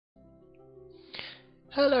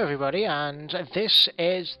Hello everybody, and this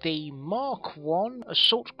is the Mark 1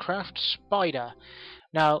 Assault Craft Spider.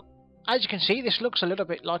 Now, as you can see, this looks a little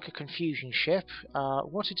bit like a confusion ship.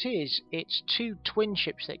 What it is, it's two twin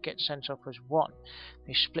ships that get sent up as one.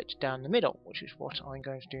 They split down the middle, which is what I'm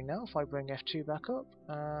going to do now. If I bring F2 back up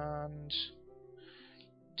and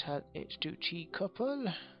tell it to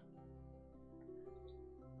decouple.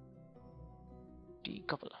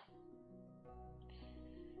 Decouple.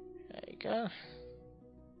 There you go.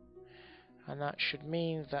 And that should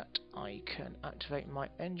mean that I can activate my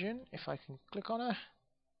engine if I can click on her.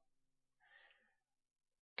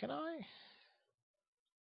 Can I?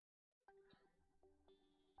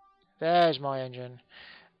 There's my engine.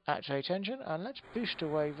 Activate engine, and let's boost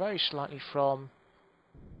away very slightly from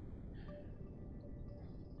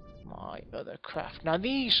my other craft. Now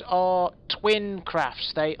these are twin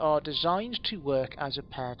crafts. They are designed to work as a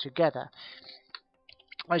pair together.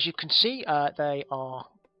 As you can see, they are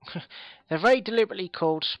they're very deliberately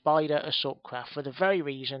called Spider Assault Craft for the very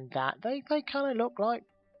reason that they kind of look like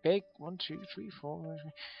big 1, 2, 3, 4,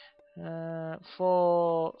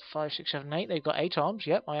 4, 5, 6, 7, 8. They've got 8 arms.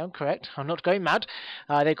 Yep, I am correct. I'm not going mad.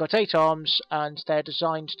 They've got 8 arms, and they're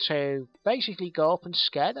designed to basically go up and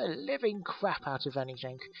scare the living crap out of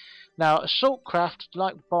anything. Now, assault craft,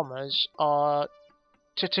 like bombers, are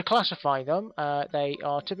to classify them. They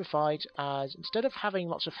are typified as, instead of having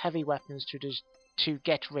lots of heavy weapons to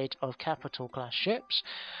get rid of capital class ships,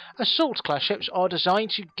 assault class ships are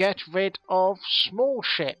designed to get rid of small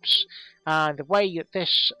ships. And the way that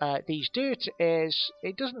these do it is,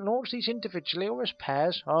 it doesn't launch these individually or as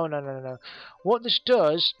pairs. Oh no. What this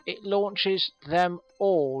does, it launches them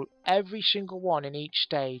all, every single one in each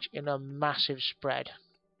stage, in a massive spread.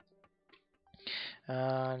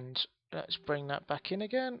 And let's bring that back in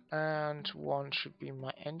again, and one should be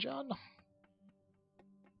my engine.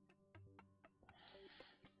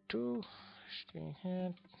 2, stay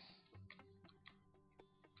here.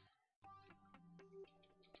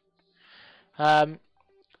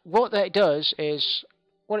 What it does is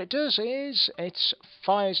it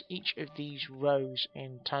fires each of these rows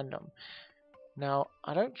in tandem. Now,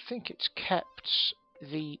 I don't think it's kept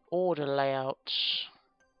the order layouts.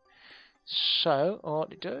 So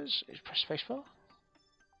what it does is press spacebar.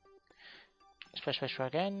 Let's press spacebar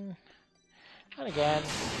again, and again,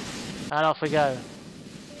 and off we go.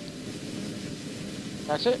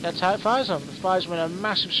 That's it, that's how it fires them. It fires them in a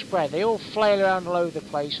massive spread. They all flail around all over the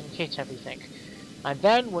place and hit everything. And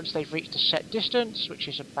then, once they've reached a set distance, which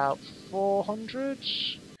is about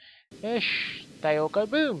 400-ish, they all go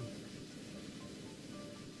boom.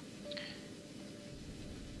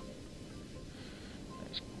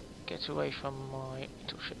 Let's get away from my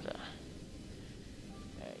little ship there.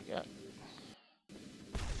 There you go.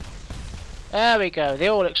 There we go, they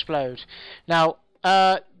all explode. Now,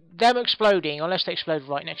 them exploding, unless they explode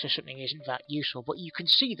right next to something, isn't that useful, but you can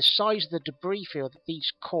see the size of the debris field that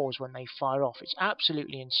these cause when they fire off. It's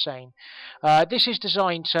absolutely insane. This is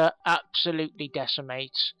designed to absolutely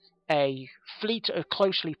decimate a fleet of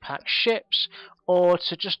closely packed ships, or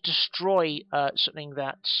to just destroy something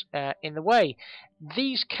that's in the way.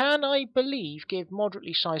 These can, I believe, give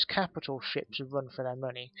moderately sized capital ships a run for their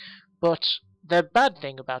money, but the bad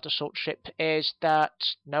thing about assault ship is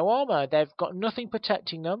that no armor. They've got nothing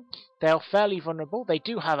protecting them. They are fairly vulnerable. They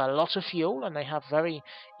do have a lot of fuel, and they have very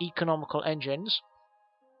economical engines,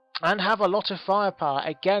 and have a lot of firepower.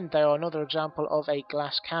 Again, they are another example of a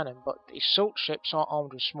glass cannon, but the assault ships are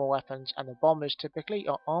armed with small weapons, and the bombers typically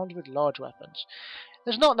are armed with large weapons.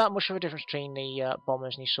 There's not that much of a difference between the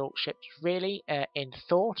bombers and the assault ships, really, in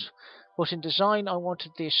thought. But in design, I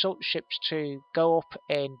wanted the assault ships to go up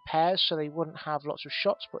in pairs, so they wouldn't have lots of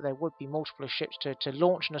shots, but there would be multiple ships to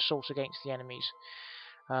launch an assault against the enemies.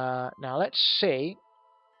 Now let's see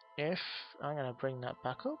if I'm going to bring that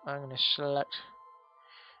back up. I'm going to select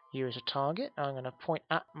you as a target. I'm going to point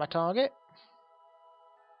at my target.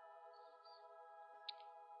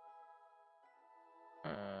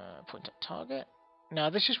 Point at target. Now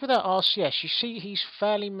this is without RCS. You see he's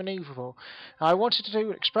fairly manoeuvrable. I wanted to do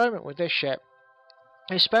an experiment with this ship.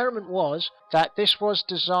 The experiment was that this was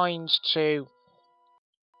designed to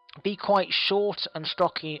be quite short and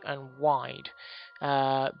stocky and wide.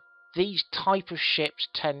 These type of ships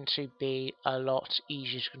tend to be a lot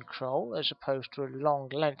easier to control as opposed to a long,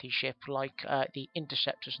 lengthy ship like the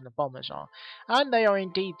interceptors and the bombers are. And they are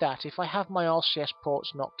indeed that. If I have my RCS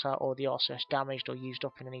ports knocked out, or the RCS damaged or used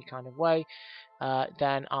up in any kind of way,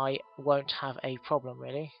 then I won't have a problem,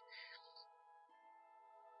 really.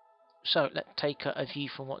 So let's take a view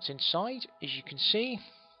from what's inside. As you can see,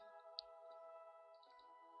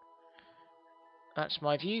 That's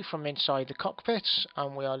my view from inside the cockpit,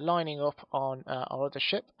 and we are lining up on our other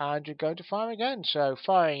ship, and we're going to fire again. So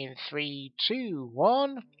firing in 3, 2,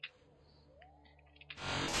 1.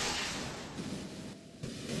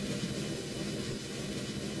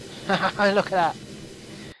 Look at that.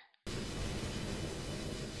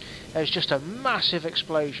 There's just a massive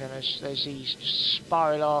explosion as these just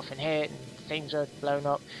spiral off and hit and things are blown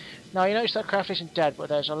up. Now you notice that craft isn't dead, but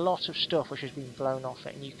there's a lot of stuff which has been blown off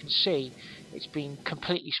it, and you can see it's been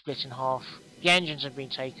completely split in half. The engines have been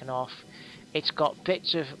taken off. It's got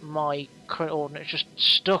bits of my current ordnance just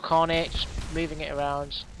stuck on it, just moving it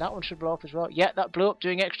around. That one should blow up as well. Yeah, that blew up,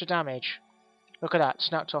 doing extra damage. Look at that,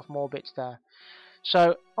 snapped off more bits there.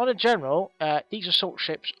 So, on a general, these assault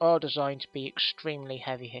ships are designed to be extremely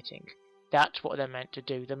heavy hitting. That's what they're meant to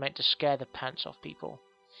do. They're meant to scare the pants off people.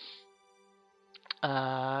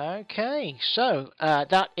 Okay, so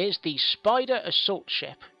that is the Spider assault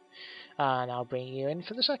ship. And I'll bring you in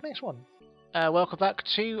for the next one. Welcome back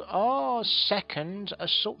to our second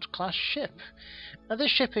assault class ship. Now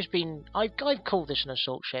this ship has been, I've called this an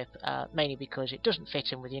assault ship mainly because it doesn't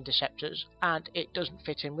fit in with the interceptors and it doesn't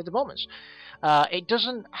fit in with the bombers. It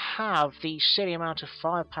doesn't have the silly amount of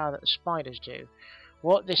firepower that the Spiders do.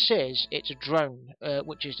 What this is, it's a drone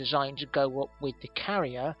which is designed to go up with the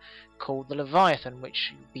carrier called the Leviathan,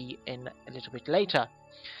 which will be in a little bit later.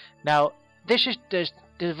 Now the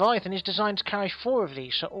Leviathan is designed to carry 4 of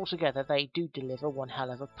these, so altogether they do deliver one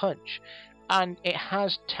hell of a punch. And it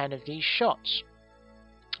has 10 of these shots.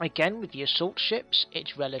 Again, with the assault ships,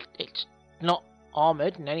 it's not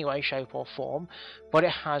armoured in any way, shape or form, but it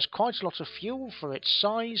has quite a lot of fuel for its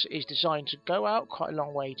size, is designed to go out quite a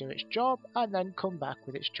long way, do its job, and then come back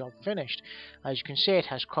with its job finished. As you can see, it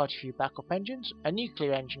has quite a few backup engines, a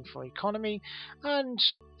nuclear engine for economy, and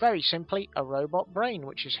very simply a robot brain,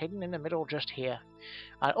 which is hidden in the middle just here.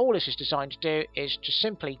 And all this is designed to do is to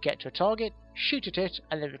simply get to a target, shoot at it,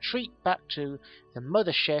 and then retreat back to the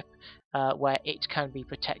mothership where it can be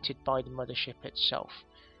protected by the mothership itself.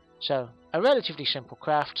 So, a relatively simple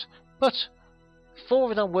craft, but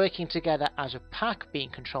 4 of them working together as a pack,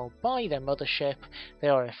 being controlled by their mothership, they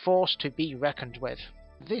are a force to be reckoned with.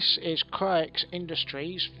 This is Criax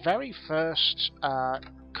Industries' very first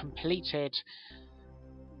completed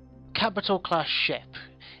capital class ship.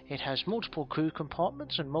 It has multiple crew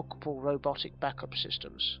compartments and multiple robotic backup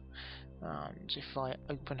systems. And if I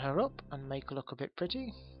open her up and make her look a bit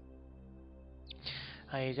pretty,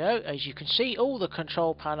 there you go. As you can see, all the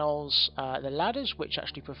control panels, the ladders, which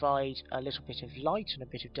actually provide a little bit of light and a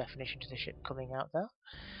bit of definition to the ship coming out there.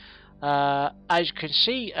 As you can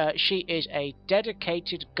see, she is a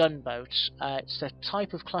dedicated gunboat. It's the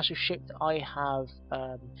type of class of ship that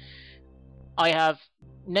I have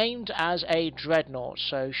named as a dreadnought.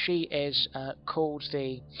 So she is called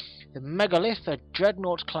the Megalith, a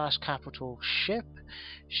dreadnought class capital ship.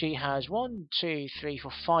 She has 1, 2, 3,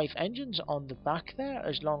 4, 5 engines on the back there,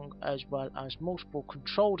 as well as multiple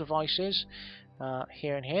control devices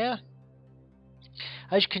here and here.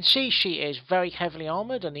 As you can see, she is very heavily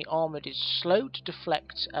armoured, and the armoured is slow to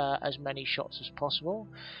deflect as many shots as possible.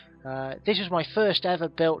 This is my first ever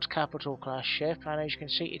built capital class ship, and as you can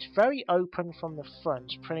see, it's very open from the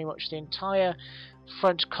front. Pretty much the entire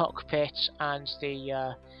front cockpit and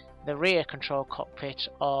the rear control cockpit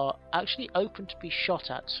are actually open to be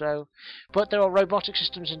shot at. But there are robotic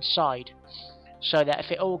systems inside, so that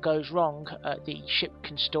if it all goes wrong, the ship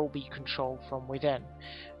can still be controlled from within.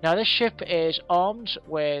 Now this ship is armed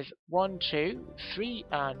with 1, 2, 3,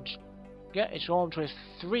 and yeah, it's armed with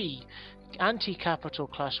 3 anti-capital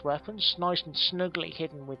class weapons, nice and snugly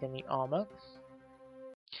hidden within the armour.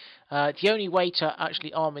 The only way to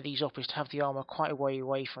actually armour these up is to have the armour quite a way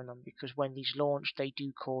away from them, because when these launch they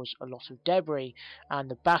do cause a lot of debris, and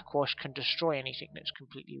the backwash can destroy anything that's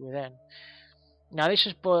completely within. Now this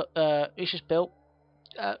is built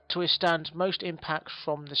to withstand most impacts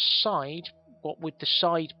from the side, but with the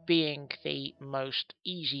side being the most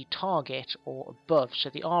easy target or above, so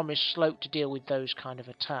the armour is slow to deal with those kind of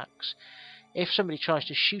attacks. If somebody tries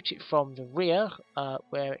to shoot it from the rear,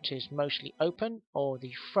 where it is mostly open, or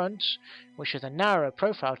the front, which are the narrower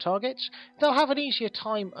profile targets, they'll have an easier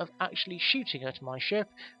time of actually shooting at my ship,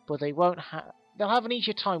 but they won't they'll have an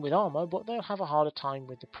easier time with armour, but they'll have a harder time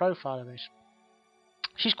with the profile of it.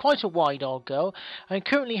 She's quite a wide old girl, and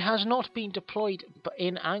currently has not been deployed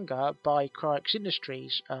in anger by Criax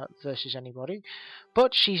Industries versus anybody,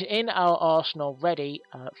 but she's in our arsenal ready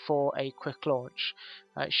for a quick launch.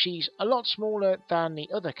 She's a lot smaller than the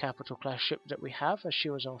other capital class ship that we have, as she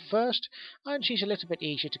was our first, and she's a little bit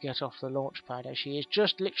easier to get off the launch pad, as she is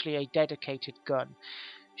just literally a dedicated gun.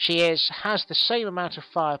 has the same amount of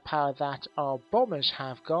firepower that our bombers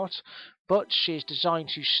have got, but she is designed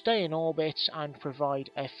to stay in orbit and provide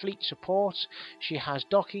a fleet support. She has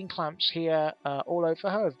docking clamps here all over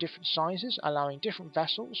her of different sizes, allowing different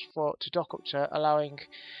vessels to dock up to, allowing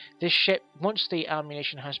this ship, once the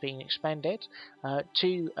ammunition has been expended,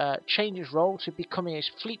 to change its role to becoming a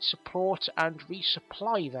fleet support and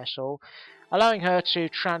resupply vessel, allowing her to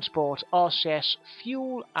transport RCS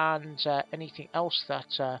fuel and anything else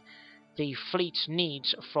that the fleet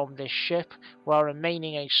needs from this ship, while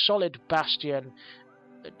remaining a solid bastion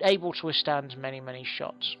able to withstand many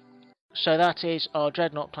shots. So that is our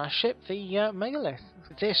Dreadnought class ship, the Megalith.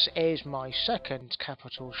 This is my second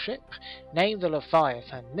capital ship, named the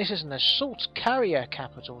Leviathan. This is an assault carrier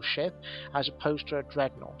capital ship as opposed to a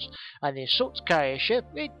Dreadnought. And the assault carrier ship,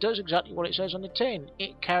 it does exactly what it says on the tin.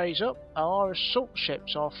 It carries up our assault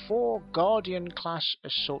ships, our 4 Guardian class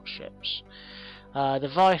assault ships.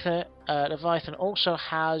 Leviathan also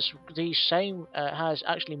has the same, has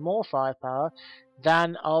actually more firepower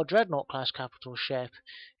than our Dreadnought class capital ship.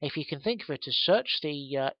 If you can think of it as such,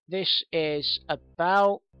 this is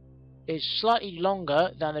slightly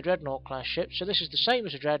longer than the Dreadnought class ship, so this is the same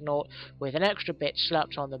as a Dreadnought with an extra bit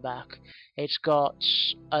slapped on the back. It's got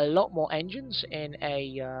a lot more engines in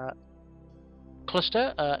a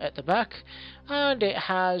cluster at the back, and it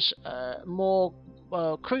has more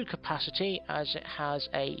crew capacity as it has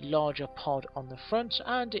a larger pod on the front,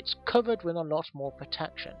 and it's covered with a lot more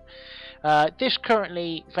protection. This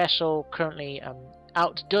vessel currently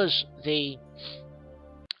outdoes the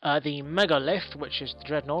Megalith, which is the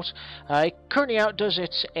Dreadnought. It currently outdoes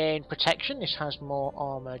it in protection. It has more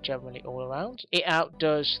armour generally all around. It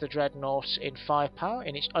outdoes the Dreadnought in firepower,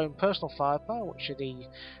 in its own personal firepower, which are the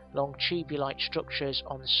long tubulite structures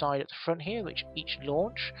on the side at the front here, which each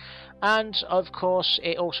launch. And of course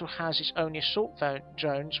it also has its own assault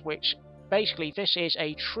drones, which basically this is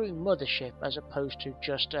a true mothership as opposed to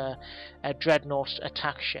just a Dreadnought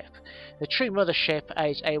attack ship. The true mothership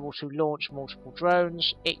is able to launch multiple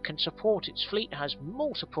drones. It can support its fleet, has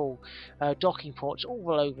multiple docking ports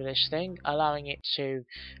all over this thing, allowing it to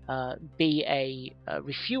be a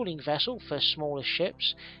refueling vessel for smaller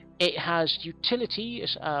ships. It has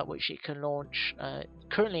utilities which it can launch.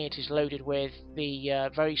 Currently it is loaded with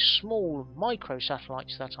the very small micro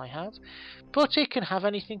satellites that I have, but it can have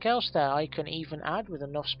anything else there. I can even add, with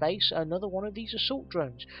enough space, another one of these assault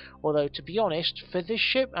drones. Although, to be honest, for this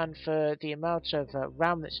ship and for the amount of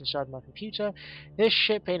RAM that's inside my computer, this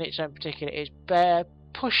ship in its own particular is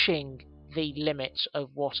pushing the limits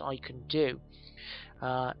of what I can do.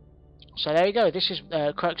 So there you go. This is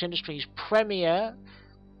Criax Industries' premier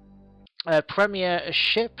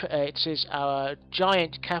ship. It is our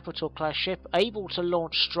giant capital class ship, able to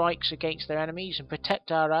launch strikes against their enemies and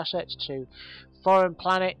protect our assets to foreign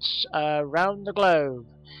planets around the globe.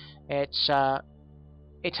 It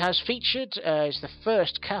has featured as the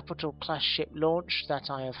first capital class ship launch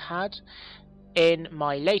that I have had in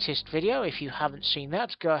my latest video. If you haven't seen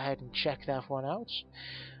that, go ahead and check that one out.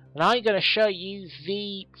 And I'm going to show you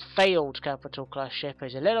the failed capital class ship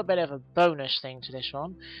as a little bit of a bonus thing to this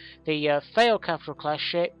one. The failed capital class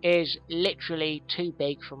ship is literally too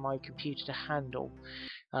big for my computer to handle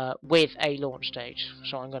with a launch stage.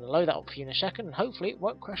 So I'm going to load that up for you in a second, and hopefully it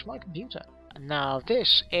won't crash my computer. Now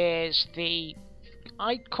this is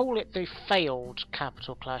I call it the failed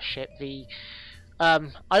capital class ship.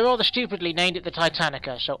 I rather stupidly named it the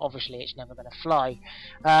Titanica, so obviously it's never going to fly.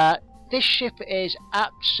 This ship is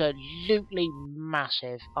absolutely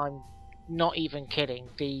massive. I'm not even kidding.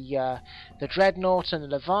 The Dreadnought and the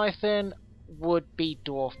Leviathan would be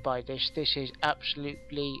dwarfed by this. This is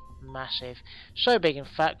absolutely massive. So big, in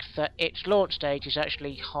fact, that its launch stage is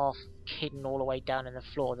actually half hidden all the way down in the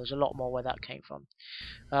floor. There's a lot more where that came from.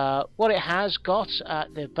 What it has got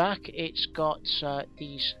at the back, it's got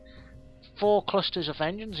these 4 clusters of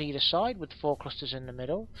engines either side, with 4 clusters in the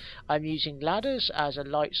middle. I'm using ladders as a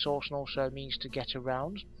light source and also a means to get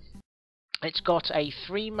around. It's got a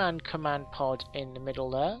 3-man command pod in the middle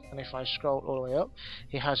there, and if I scroll all the way up,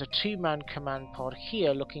 it has a 2-man command pod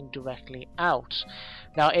here looking directly out.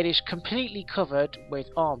 Now it is completely covered with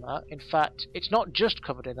armour. In fact, it's not just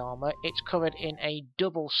covered in armour, it's covered in a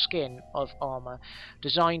double skin of armour,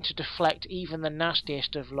 designed to deflect even the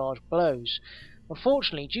nastiest of large blows.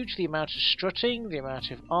 Unfortunately, due to the amount of strutting, the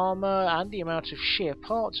amount of armour, and the amount of sheer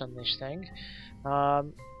parts on this thing,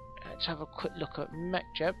 let's have a quick look at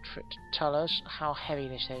MechJeb for it to tell us how heavy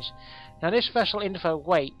this is. Now this vessel info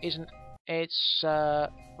weight isn't its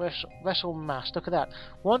vessel mass. Look at that,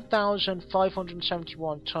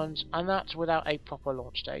 1,571 tons, and that's without a proper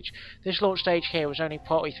launch stage. This launch stage here was only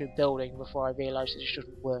partway through building before I realised that this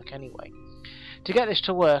shouldn't work anyway. To get this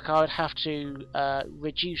to work, I would have to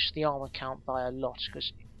reduce the armour count by a lot,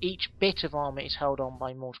 because each bit of armour is held on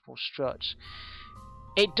by multiple struts.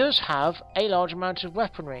 It does have a large amount of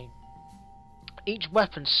weaponry. Each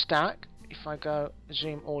weapon stack, if I go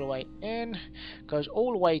zoom all the way in, goes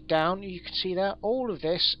all the way down. You can see that all of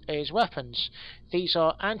this is weapons. These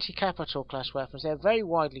are anti-capital class weapons. They're very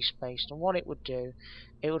widely spaced, and what it would do,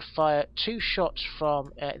 it would fire 2 shots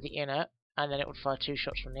from the inner, and then it would fire 2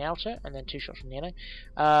 shots from the outer, and then 2 shots from the inner,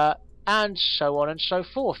 and so on and so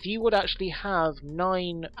forth. You would actually have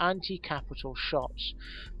 9 anti-capital shots.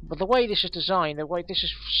 But the way this is designed, the way this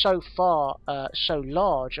is so far, so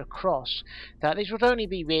large across, that this would only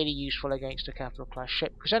be really useful against a capital class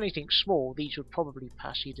ship, because anything small, these would probably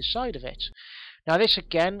pass either side of it. Now this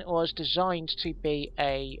again was designed to be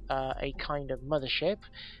a kind of mothership.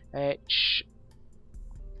 It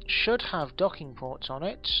should have docking ports on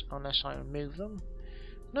it, unless I remove them.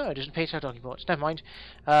 No, it doesn't appear to have docking ports. Never mind.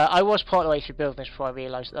 I was part of the way through building this before I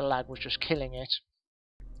realised that the lag was just killing it.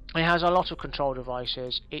 It has a lot of control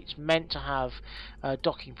devices. It's meant to have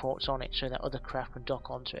docking ports on it so that other craft can dock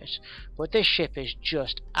onto it. But this ship is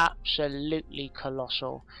just absolutely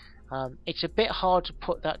colossal. It's a bit hard to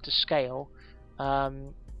put that to scale.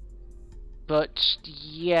 But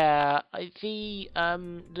yeah, the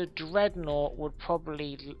Dreadnought would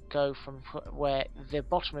probably go from where the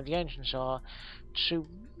bottom of the engines are to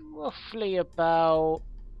roughly about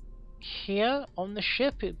here on the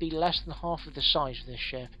ship. It would be less than half of the size of this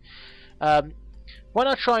ship. When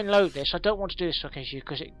I try and load this, I don't want to do this occasionally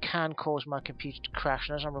because it can cause my computer to crash,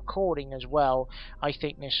 and as I'm recording as well, I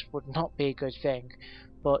think this would not be a good thing.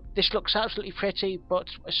 But this looks absolutely pretty, but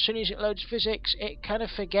as soon as it loads physics, it kind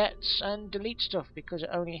of forgets and deletes stuff, because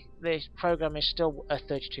this program is still a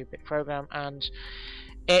 32-bit program, and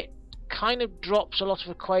it kind of drops a lot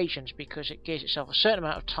of equations because it gives itself a certain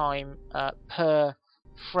amount of time per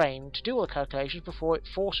frame to do all the calculations before it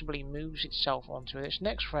forcibly moves itself onto its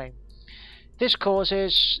next frame. This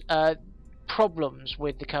causes problems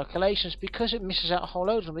with the calculations because it misses out a whole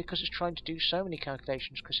load of them, because it's trying to do so many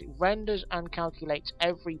calculations, because it renders and calculates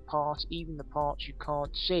every part, even the parts you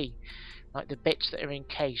can't see, like the bits that are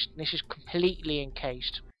encased. This is completely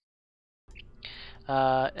encased.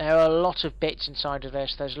 There are a lot of bits inside of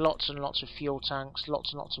this. There's lots and lots of fuel tanks,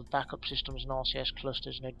 lots and lots of backup systems and RCS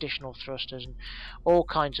clusters and additional thrusters and all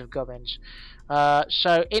kinds of gubbins.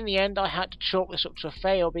 So in the end I had to chalk this up to a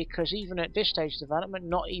fail, because even at this stage of development,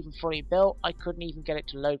 not even fully built, I couldn't even get it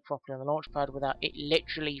to load properly on the launch pad without it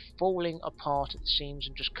literally falling apart at the seams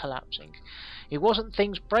and just collapsing. It wasn't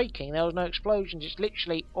things breaking, there was no explosions, it's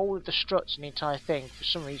literally all of the struts and the entire thing. For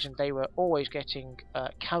some reason they were always getting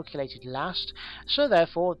calculated last, so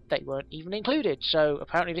therefore they weren't even included. So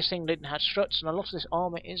apparently this thing didn't have struts, and a lot of this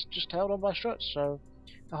armour is just held on by struts, so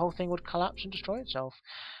the whole thing would collapse and destroy itself.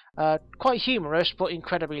 Quite humorous, but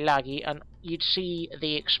incredibly laggy, and you'd see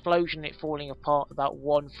the explosion, it falling apart about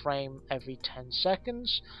 1 frame every 10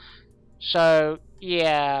 seconds. So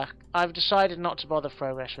yeah, I've decided not to bother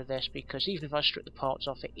progress with this, because even if I strip the parts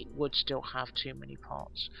off it, it would still have too many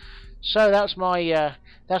parts. So that's my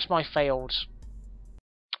failed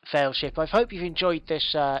ship. I hope you've enjoyed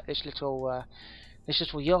this this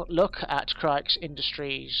little look at Criax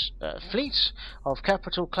Industries' fleet of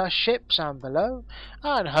capital class ships and below,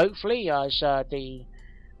 and hopefully as the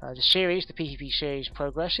series, the PvP series,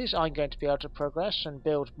 progresses, I'm going to be able to progress and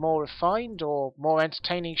build more refined or more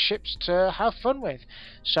entertaining ships to have fun with.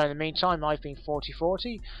 So in the meantime, I've been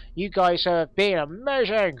 4040. You guys have been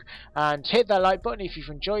amazing, and hit that like button if you've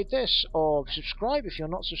enjoyed this, or subscribe if you're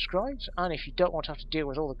not subscribed. And if you don't want to have to deal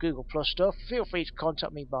with all the Google Plus stuff, feel free to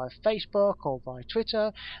contact me by Facebook or by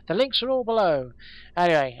Twitter. The links are all below.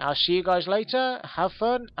 Anyway, I'll see you guys later. Have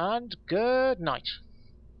fun and good night.